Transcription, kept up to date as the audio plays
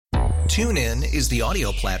TuneIn is the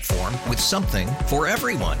audio platform with something for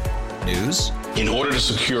everyone. News. In order to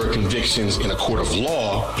secure convictions in a court of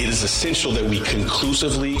law, it is essential that we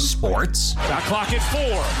conclusively. Sports. Got clock at 4.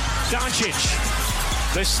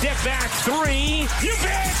 Doncic. The step back 3. You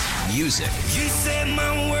bet. Music. You set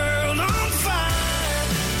my world on fire.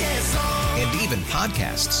 Yes, and even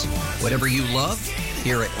podcasts. Whatever you love,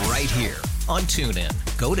 hear it right here on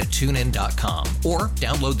TuneIn. Go to TuneIn.com or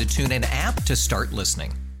download the TuneIn app to start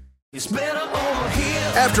listening. It's better over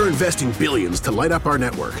here. After investing billions to light up our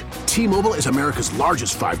network, T-Mobile is America's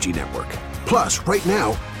largest 5G network. Plus, right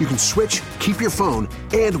now, you can switch, keep your phone,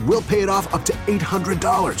 and we'll pay it off up to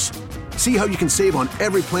 $800. See how you can save on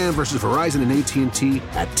every plan versus Verizon and AT&T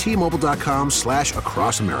at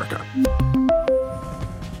T-Mobile.com/across America.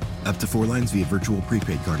 Up to 4 lines via virtual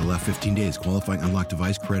prepaid card. Allow 15 days. Qualifying unlocked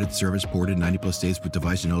device credit. Service ported 90+ states with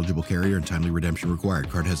device and eligible carrier and timely redemption required.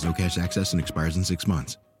 Card has no cash access and expires in 6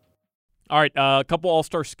 months. All right, a couple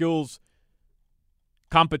All-Star Skills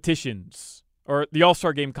competitions, or the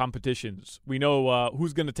All-Star Game competitions. We know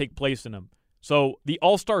who's going to take place in them. So the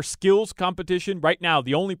All-Star Skills competition, right now,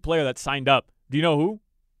 the only player that signed up, do you know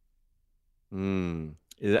who?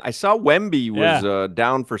 I saw Wemby was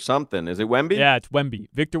down for something. Is it Wemby? Yeah, it's Wemby.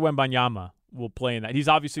 Victor Wembanyama will play in that. He's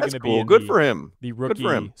obviously going to be in Good for him. The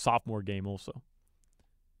rookie sophomore game also.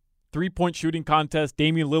 3-point shooting contest.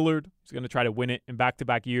 Damian Lillard is going to try to win it in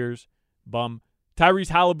back-to-back years. Bum. Tyrese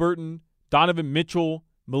Halliburton, Donovan Mitchell,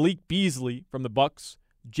 Malik Beasley from the Bucks,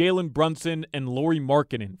 Jalen Brunson, and Lauri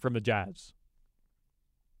Markkanen from the Jazz.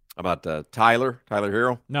 How about Tyler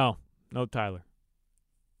Herro? No Tyler.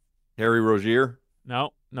 Terry Rozier?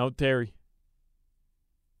 No Terry.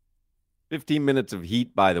 15 minutes of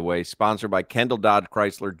heat, by the way, sponsored by Kendall Dodge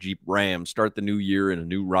Chrysler Jeep Ram. Start the new year in a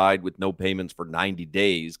new ride with no payments for 90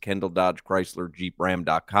 days. Kendall Dodge Chrysler Jeep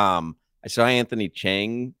Ram.com. I saw Anthony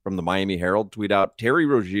Chang from the Miami Herald tweet out, Terry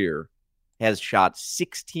Rozier has shot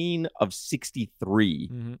 16 of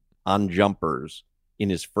 63 on jumpers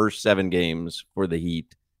in his first 7 games for the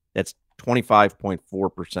Heat. That's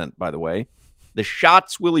 25.4%, by the way. The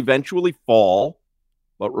shots will eventually fall,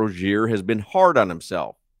 but Rozier has been hard on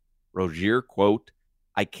himself. Rozier, quote,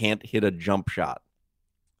 I can't hit a jump shot.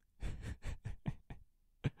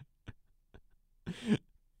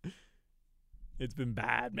 It's been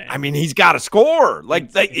bad, man. I mean, he's got to score.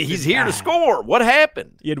 He's here to score. What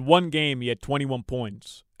happened? He had one game. He had 21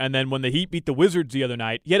 points. And then when the Heat beat the Wizards the other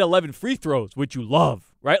night, he had 11 free throws, which you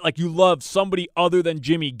love, right? Like you love somebody other than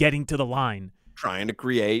Jimmy getting to the line. Trying to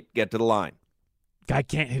create, get to the line. Guy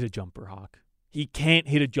can't hit a jumper, Hawk. He can't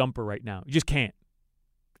hit a jumper right now. He just can't.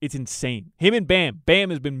 It's insane. Him and Bam. Bam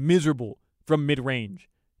has been miserable from mid-range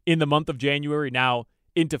in the month of January, now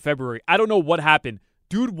into February. I don't know what happened.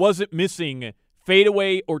 Dude wasn't missing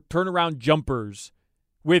fadeaway or turnaround jumpers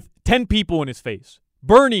with 10 people in his face.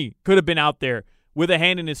 Bernie could have been out there with a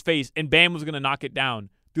hand in his face, and Bam was going to knock it down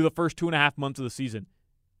through the first 2.5 months of the season.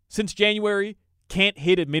 Since January, can't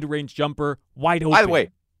hit a mid-range jumper wide open. By the way,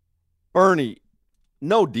 Bernie,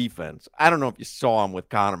 no defense. I don't know if you saw him with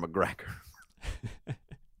Conor McGregor.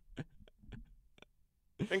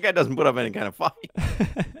 That guy doesn't put up any kind of fight.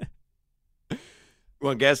 You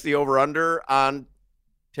want to guess the over-under on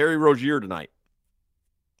Terry Rozier tonight?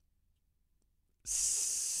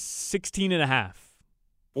 16.5.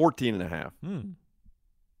 14.5. I mean,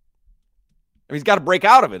 he's got to break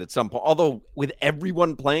out of it at some point. Although, with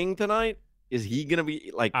everyone playing tonight, is he going to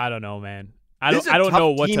be like... I don't know, man. I don't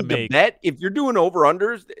know what to make. Bet. If you're doing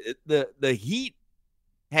over-unders, the Heat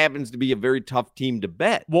happens to be a very tough team to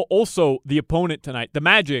bet. Well, also, the opponent tonight, the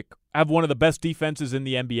Magic, have one of the best defenses in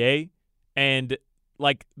the NBA. And,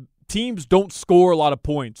 teams don't score a lot of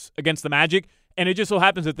points against the Magic. And it just so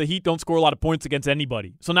happens that the Heat don't score a lot of points against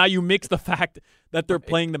anybody. So now you mix the fact that they're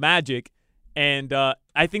playing the Magic, and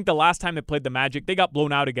I think the last time they played the Magic, they got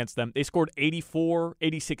blown out against them. They scored 84,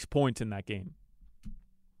 86 points in that game.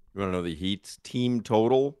 You want to know the Heat's team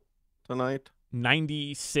total tonight?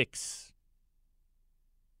 96.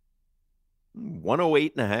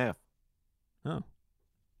 108.5. Oh.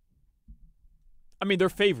 I mean, they're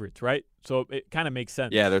favorites, right? So it kind of makes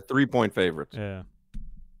sense. Yeah, they're 3-point favorites. Yeah.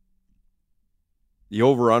 The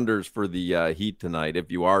over-unders for the Heat tonight, if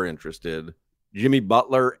you are interested. Jimmy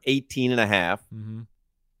Butler, 18.5. Mm-hmm.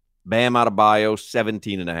 Bam Adebayo,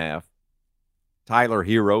 17.5. Tyler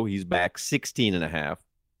Herro, he's back, 16.5.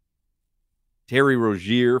 Terry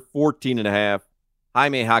Rozier, 14.5.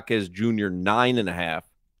 Jaime Jaquez Jr., 9.5.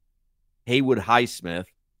 Haywood Highsmith,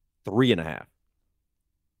 3.5.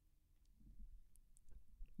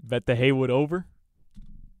 Bet the Haywood over?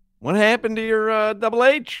 What happened to your Double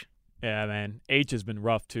H? Yeah, man. H has been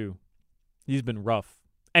rough, too. He's been rough.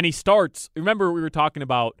 and he starts. Remember we were talking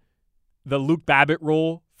about the Luke Babbitt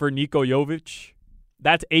role for Niko Jovic?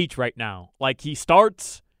 That's H right now. Like, he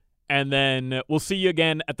starts, and then we'll see you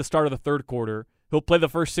again at the start of the third quarter. He'll play the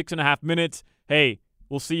first 6.5 minutes. Hey,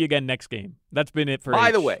 we'll see you again next game. That's been it for By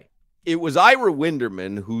H. the way, it was Ira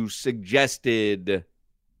Winderman who suggested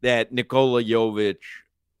that Nikola Jovic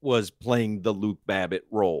was playing the Luke Babbitt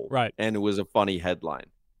role. Right. And it was a funny headline.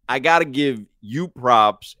 I got to give you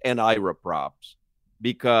props and Ira props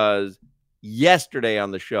because yesterday on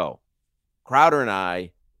the show, Crowder and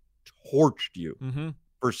I torched you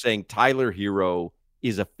for saying Tyler Herro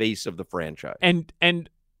is a face of the franchise. And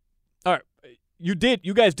all right, you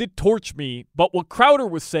guys did torch me, but what Crowder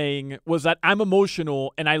was saying was that I'm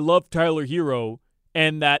emotional and I love Tyler Herro,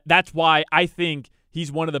 and that's why I think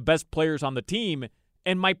he's one of the best players on the team.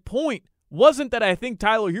 And my point wasn't that I think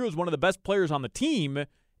Tyler Herro is one of the best players on the team.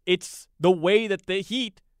 It's the way that the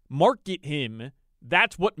Heat market him.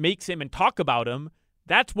 That's what makes him, and talk about him.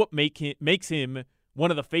 That's what makes him one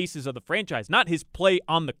of the faces of the franchise. Not his play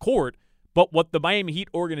on the court, but what the Miami Heat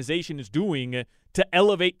organization is doing to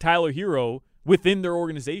elevate Tyler Herro within their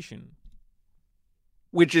organization.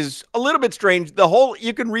 Which is a little bit strange.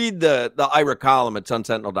 You can read the Ira column at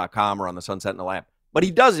sunsentinel.com or on the Sun Sentinel app, but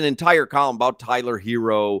he does an entire column about Tyler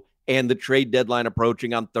Herro and the trade deadline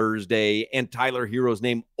approaching on Thursday, and Tyler Herro's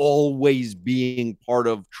name always being part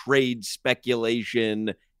of trade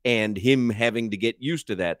speculation and him having to get used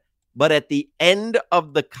to that. But at the end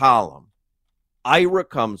of the column, Ira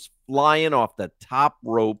comes flying off the top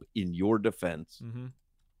rope in your defense.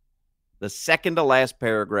 The second to last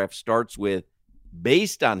paragraph starts with,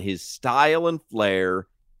 based on his style and flair,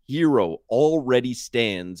 Herro already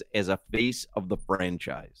stands as a face of the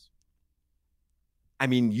franchise. I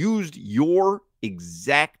mean, used your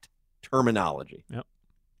exact terminology. Yep.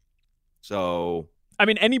 So, I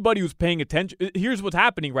mean, anybody who's paying attention, here's what's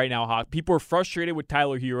happening right now, Hawk. People are frustrated with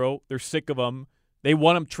Tyler Herro. They're sick of him. They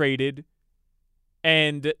want him traded,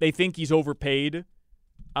 and they think he's overpaid.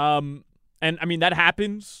 And, I mean, that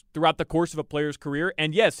happens throughout the course of a player's career.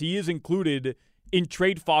 And, yes, he is included in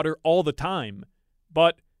trade fodder all the time.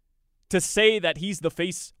 But to say that he's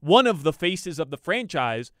one of the faces of the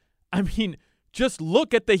franchise, I mean, just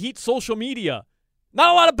look at the Heat social media. Not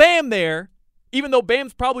a lot of Bam there, even though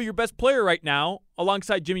Bam's probably your best player right now,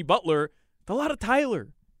 alongside Jimmy Butler. A lot of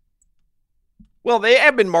Tyler. Well, they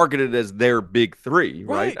have been marketed as their big three,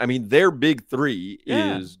 right? Right. I mean, their big three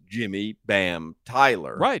is Jimmy, Bam,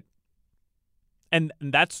 Tyler. Right. And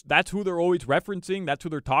that's who they're always referencing. That's who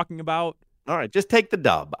they're talking about. All right, just take the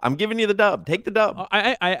dub. I'm giving you the dub. Take the dub.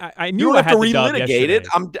 I knew you I have to had the dub relitigate it.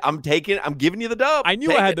 yesterday. I'm giving you the dub. I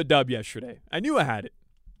knew I had the dub yesterday. I knew I had it.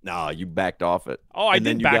 No, you backed off it. Oh, I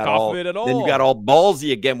didn't back off of it at all. Then you got all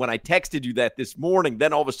ballsy again when I texted you that this morning.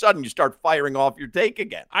 Then all of a sudden you start firing off your take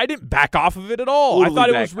again. I didn't back off of it at all. Totally I thought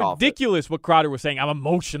it was ridiculous what Crowder was saying. I'm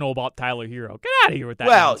emotional about Tyler Herro. Get out of here with that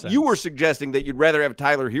nonsense. You were suggesting that you'd rather have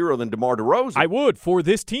Tyler Herro than DeMar DeRozan. I would. For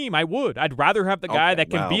this team, I would. I'd rather have the guy that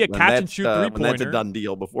can be a catch-and-shoot three-pointer. That's a done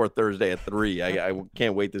deal before Thursday at 3. I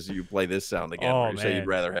can't wait to see you play this sound again. Oh, man. So you'd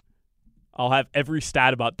rather have. I'll have every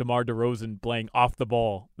stat about DeMar DeRozan playing off the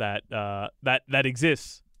ball that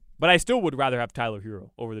exists. But I still would rather have Tyler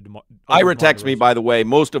Herro over the DeMar. Ira texts me, by the way,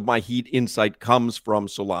 most of my Heat insight comes from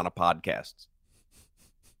Solana podcasts.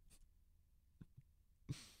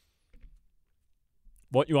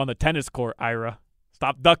 Want you on the tennis court, Ira.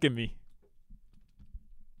 Stop ducking me.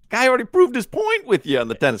 Guy already proved his point with you on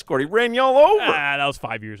the tennis court. He ran y'all over. That was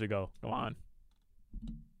 5 years ago. Come on.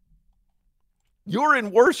 You're in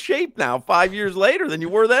worse shape now 5 years later than you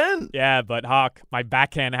were then. Yeah, but Hawk, my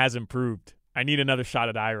backhand has improved. I need another shot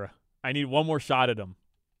at Ira. I need one more shot at him.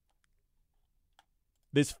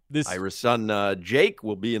 This Ira's son Jake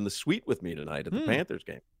will be in the suite with me tonight at the Panthers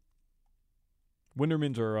game.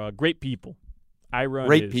 Windermans are great people. Ira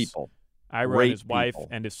great and people. Ira great and his wife people.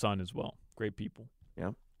 and his son as well. Great people.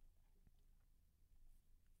 Yeah.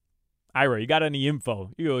 Ira, you got any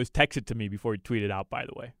info? You always text it to me before you tweet it out, by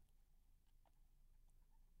the way.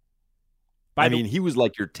 He was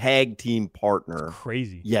like your tag team partner.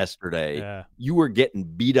 Crazy. Yesterday. Yeah. You were getting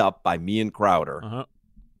beat up by me and Crowder. Uh-huh.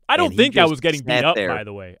 I don't think I was getting beat up, by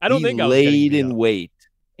the way. I don't think I was getting beat up. He laid in wait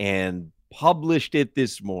and published it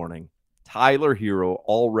this morning. Tyler Herro,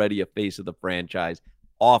 already a face of the franchise,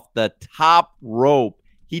 off the top rope.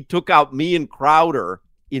 He took out me and Crowder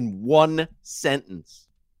in one sentence.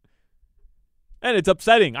 And it's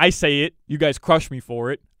upsetting. I say it. You guys crush me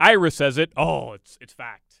for it. Ira says it. Oh, it's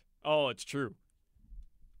fact. Oh, it's true.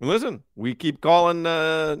 Listen, we keep calling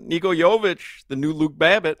Niko Jovic the new Luke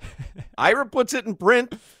Babbitt. Ira puts it in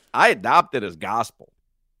print. I adopt it as gospel.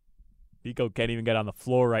 Nico can't even get on the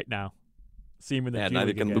floor right now. See him in the G neither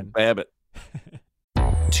League can again. Luke Babbitt.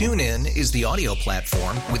 TuneIn is the audio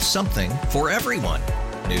platform with something for everyone.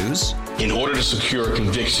 News. In order to secure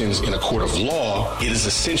convictions in a court of law, it is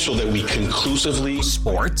essential that we conclusively.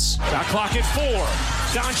 Sports. Shot clock at 4.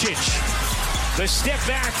 Doncic. The step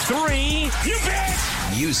back 3. You bet.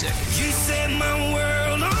 Music. You set my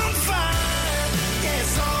world on fire.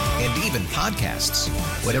 Yes, and even podcasts.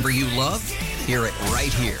 Whatever you love, hear it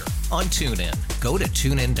right here on TuneIn. Go to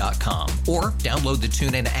TuneIn.com or download the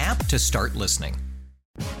TuneIn app to start listening.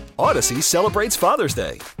 Odyssey celebrates Father's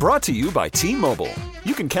Day, brought to you by T-Mobile.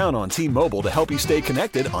 You can count on T-Mobile to help you stay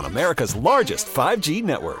connected on America's largest 5G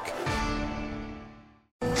network.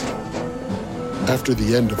 After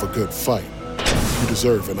the end of a good fight, you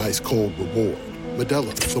deserve an ice-cold reward.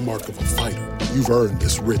 Modelo is the mark of a fighter. You've earned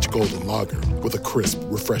this rich golden lager with a crisp,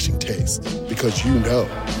 refreshing taste. Because you know,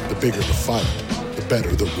 the bigger the fight, the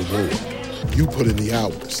better the reward. You put in the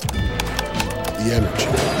hours, the energy,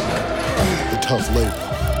 the tough labor.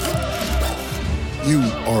 You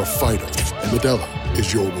are a fighter, and Modelo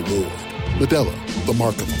is your reward. Modelo, the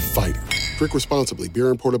mark of a fighter. Drink responsibly. Beer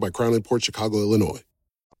imported by Crown Imports, Chicago, Illinois.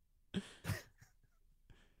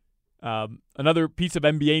 Another piece of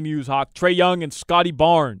NBA news, Hawk. Trae Young and Scotty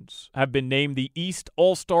Barnes have been named the East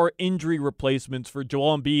All-Star injury replacements for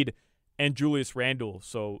Joel Embiid and Julius Randle.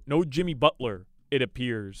 So no Jimmy Butler, it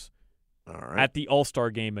appears, at the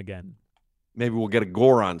All-Star game again. Maybe we'll get a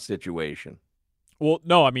Goran situation. Well,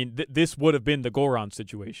 no, I mean, this would have been the Goran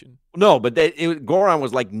situation. No, but Goran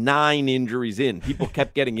was like 9 injuries in. People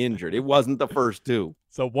kept getting injured. It wasn't the first 2.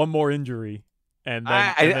 So one more injury. And then,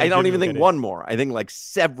 I don't even think one more. I think like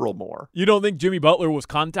several more. You don't think Jimmy Butler was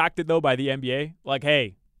contacted, though, by the NBA? Like,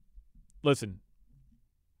 hey, listen,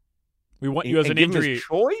 we want you as an injury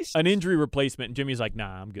choice, an injury replacement. And Jimmy's like,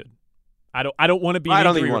 nah, I'm good. I don't want to be an injury replacement. I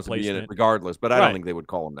don't think he wants to be in it regardless, but I don't think they would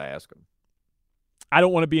call him to ask him. I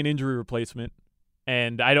don't want to be an injury replacement.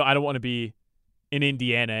 And I don't want to be in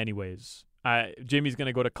Indiana anyways. Jimmy's going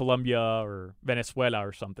to go to Colombia or Venezuela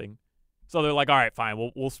or something. So they're like, all right, fine.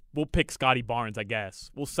 We'll pick Scotty Barnes, I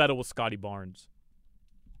guess. We'll settle with Scotty Barnes.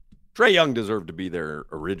 Trae Young deserved to be there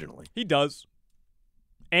originally. He does.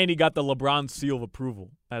 And he got the LeBron seal of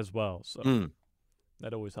approval as well. So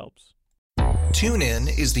that always helps.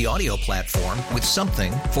 TuneIn is the audio platform with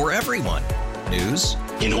something for everyone. News.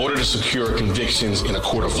 In order to secure convictions in a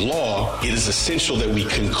court of law, it is essential that we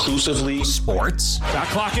conclusively. Sports. Shot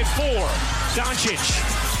clock at 4.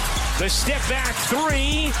 Doncic. The step back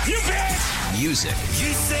 3. You bet. Music.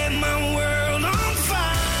 You set my world on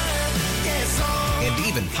fire. Yes, and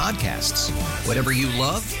even podcasts. Whatever you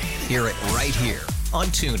love, hear it right here on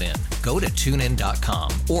TuneIn. Go to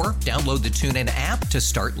TuneIn.com or download the TuneIn app to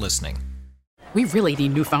start listening. We really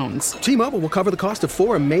need new phones. T-Mobile will cover the cost of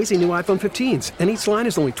 4 amazing new iPhone 15s, and each line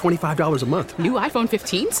is only $25 a month. New iPhone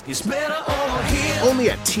 15s? It's better over here.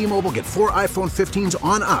 Only at T-Mobile, get 4 iPhone 15s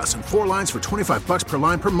on us and 4 lines for $25 per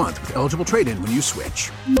line per month with eligible trade-in when you switch.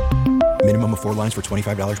 Minimum of 4 lines for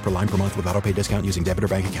 $25 per line per month with autopay discount using debit or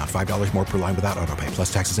bank account. $5 more per line without autopay,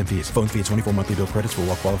 plus taxes and fees. Phone fee at 24 monthly bill credits for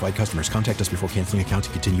well-qualified customers. Contact us before canceling account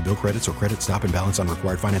to continue bill credits or credit stop and balance on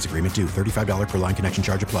required finance agreement due. $35 per line connection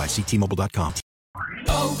charge applies. See T-Mobile.com.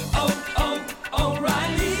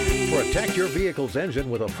 O'Reilly. Protect your vehicle's engine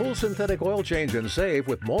with a full synthetic oil change and save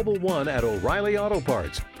with Mobil 1 at O'Reilly Auto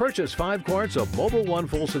Parts. Purchase 5 quarts of Mobil 1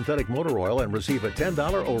 full synthetic motor oil and receive a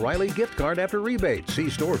 $10 O'Reilly gift card after rebate. See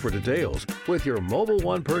store for details. With your Mobil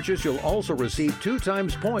 1 purchase, you'll also receive 2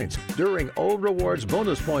 times points during O Rewards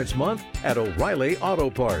Bonus Points Month at O'Reilly Auto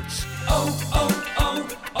Parts.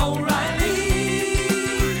 O'Reilly.